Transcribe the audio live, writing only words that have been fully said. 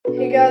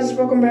Hey guys,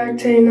 welcome back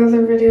to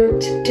another video.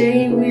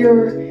 Today we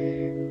are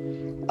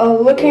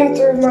looking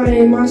through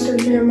my Monster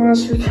Jam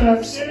monster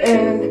trucks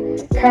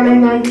and counting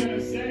them.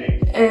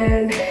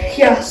 And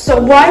yeah, so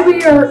why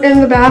we are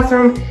in the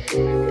bathroom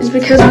is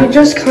because we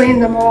just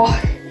cleaned them all.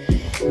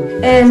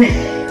 And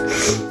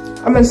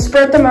I'm gonna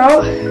spread them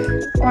out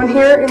on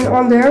here and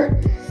on there,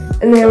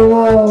 and then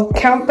we'll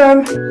count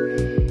them.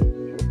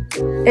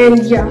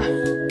 And yeah.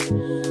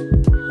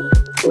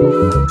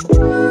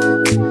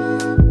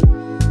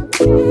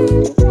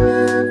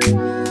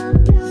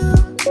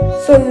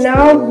 So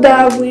now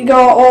that we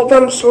got all of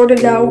them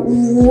sorted out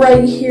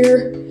right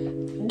here,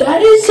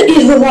 that is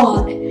a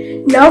lot.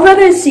 Now that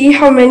I see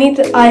how many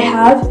that I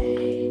have,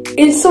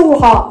 it's a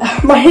lot.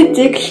 My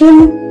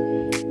addiction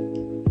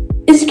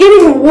is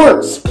getting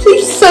worse.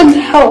 Please send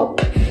help.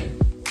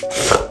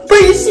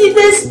 But you see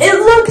this? It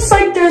looks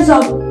like there's a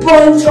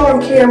bunch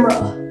on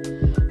camera.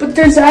 But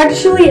there's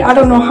actually, I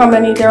don't know how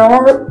many there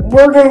are.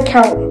 We're gonna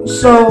count.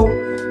 So,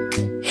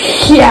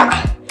 yeah.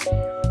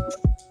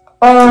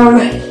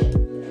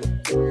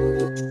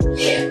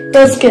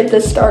 Let's get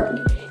this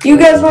started. You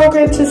guys won't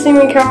get to see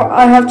me count.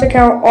 I have to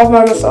count all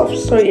by myself.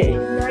 So yeah,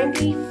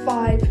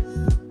 95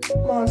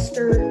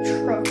 monster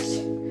trucks.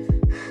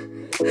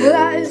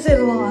 That is a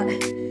lot.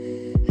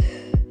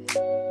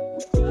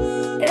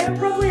 And I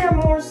probably have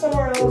more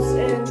somewhere else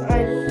and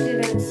I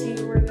didn't see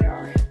where they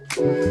are.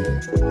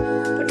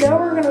 But now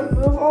we're gonna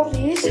move all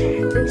these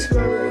into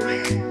my room.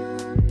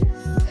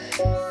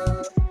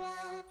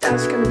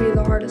 That's gonna be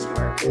the hardest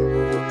part.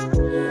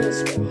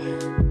 Let's go.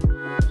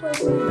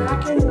 Place them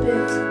back in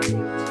bins.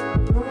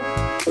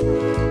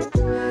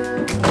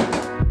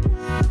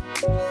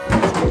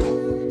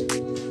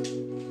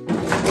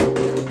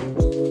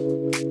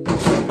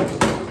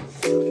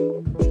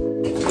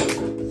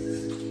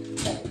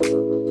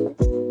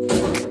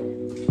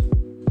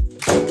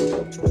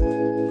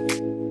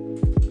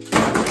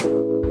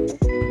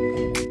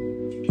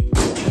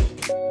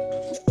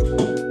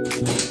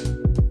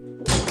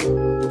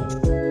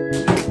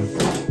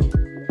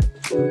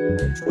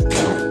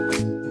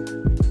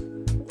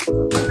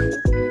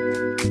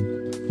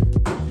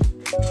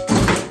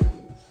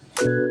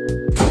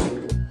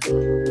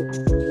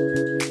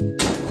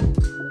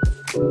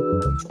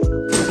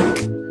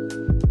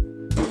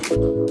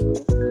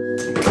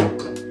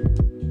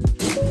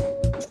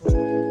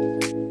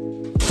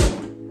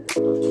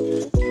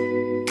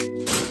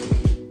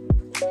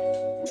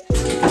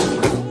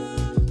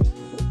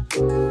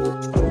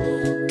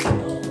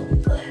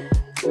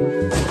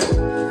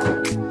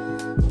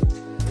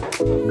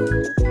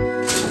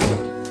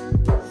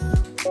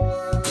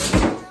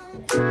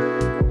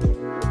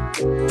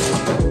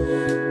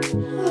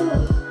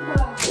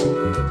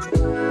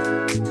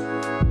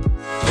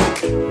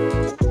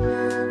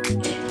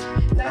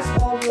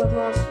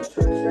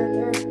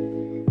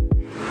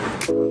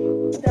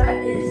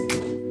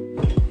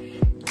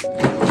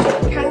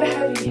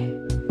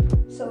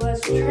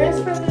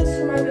 Transfer this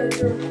to my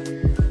bedroom,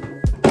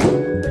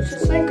 which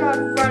is, thank God,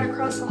 right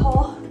across the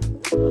hall.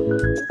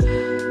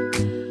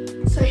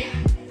 So yeah,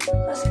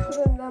 let's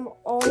put them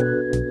all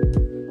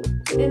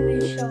in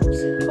these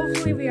shelves.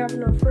 Hopefully we have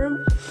enough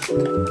room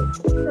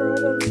for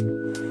all of them.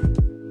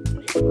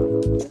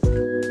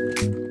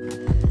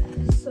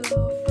 So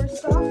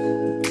first off,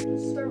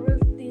 start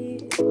with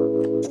these.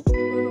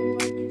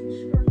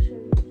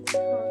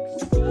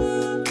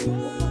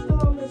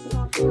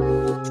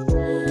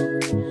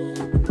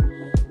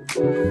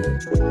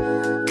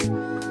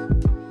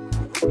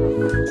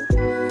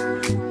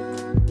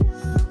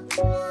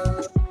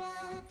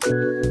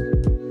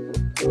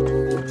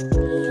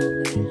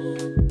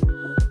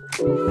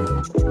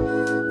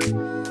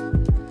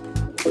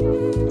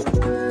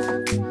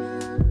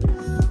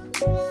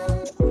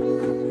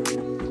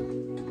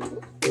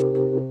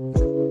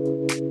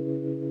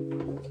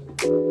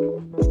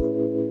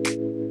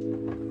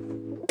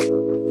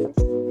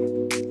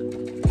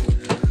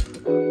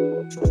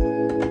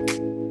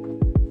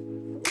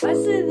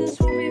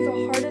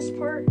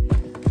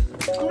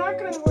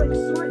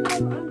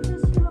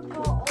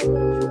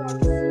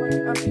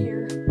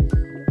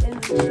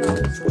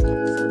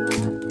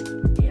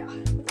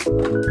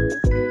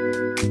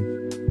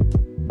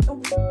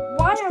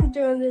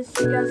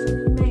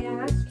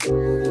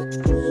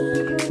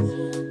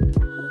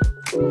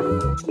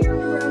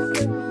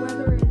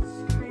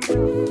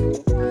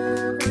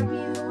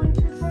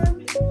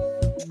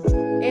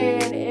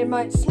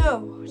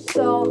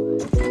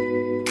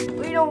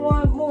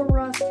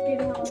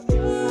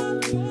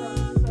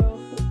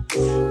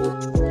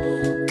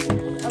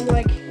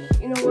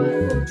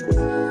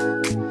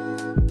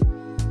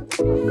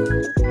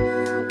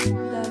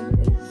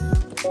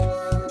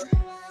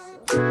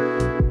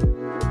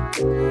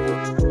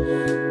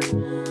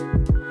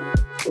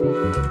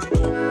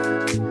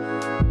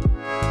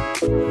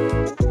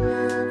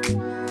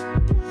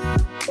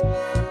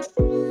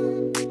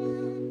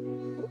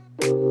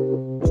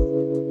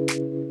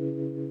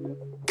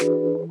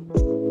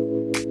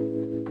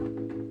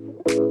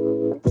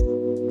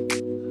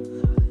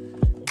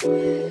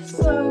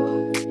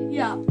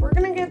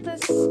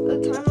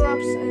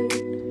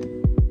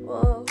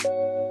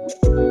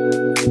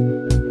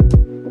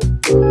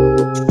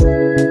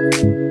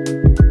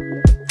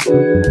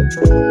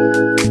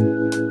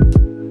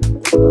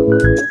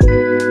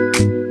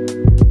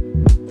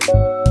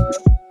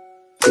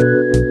 We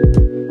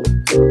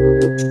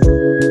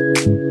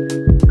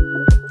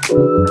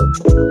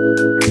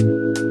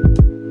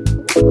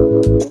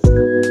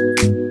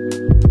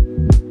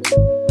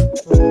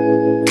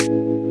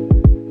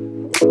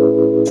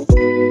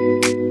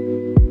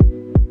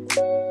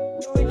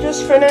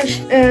just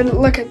finished, and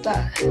look at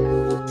that.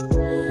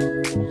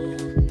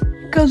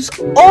 It goes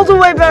all the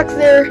way back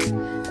there,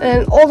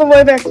 and all the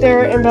way back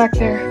there, and back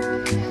there.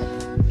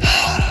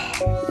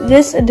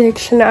 This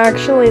addiction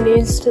actually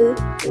needs to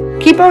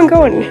keep on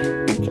going.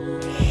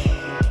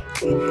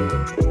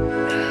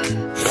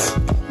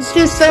 It's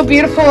just so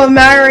beautiful,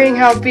 admiring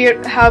how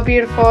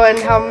beautiful and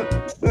how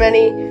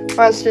many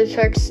monster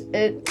trucks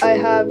I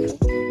have.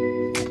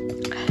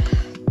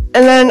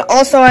 And then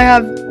also I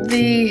have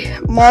the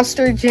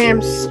Monster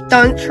Jam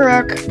stunt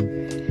truck.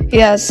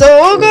 Yeah, so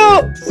we'll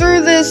go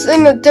through this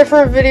in a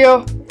different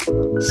video.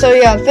 So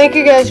yeah, thank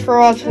you guys for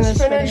watching this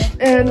video.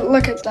 And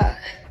look at that.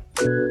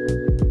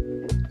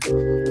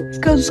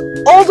 It goes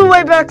all the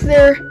way back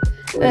there,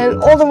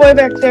 and all the way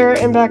back there,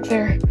 and back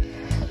there.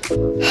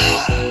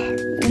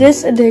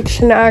 This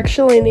addiction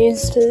actually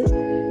needs to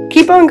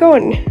keep on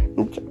going.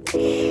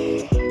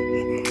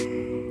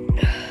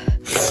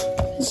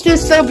 It's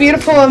just so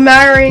beautiful,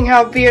 admiring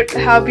how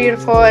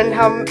beautiful and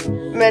how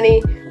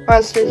many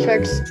monster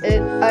trucks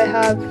I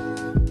have.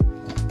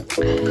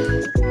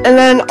 And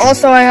then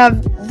also I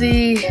have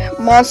the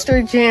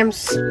Monster Jam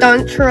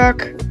stunt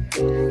truck.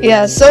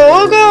 Yeah, so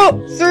we'll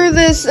go through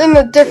this in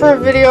a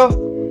different video.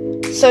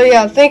 So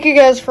yeah, thank you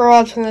guys for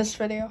watching this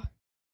video.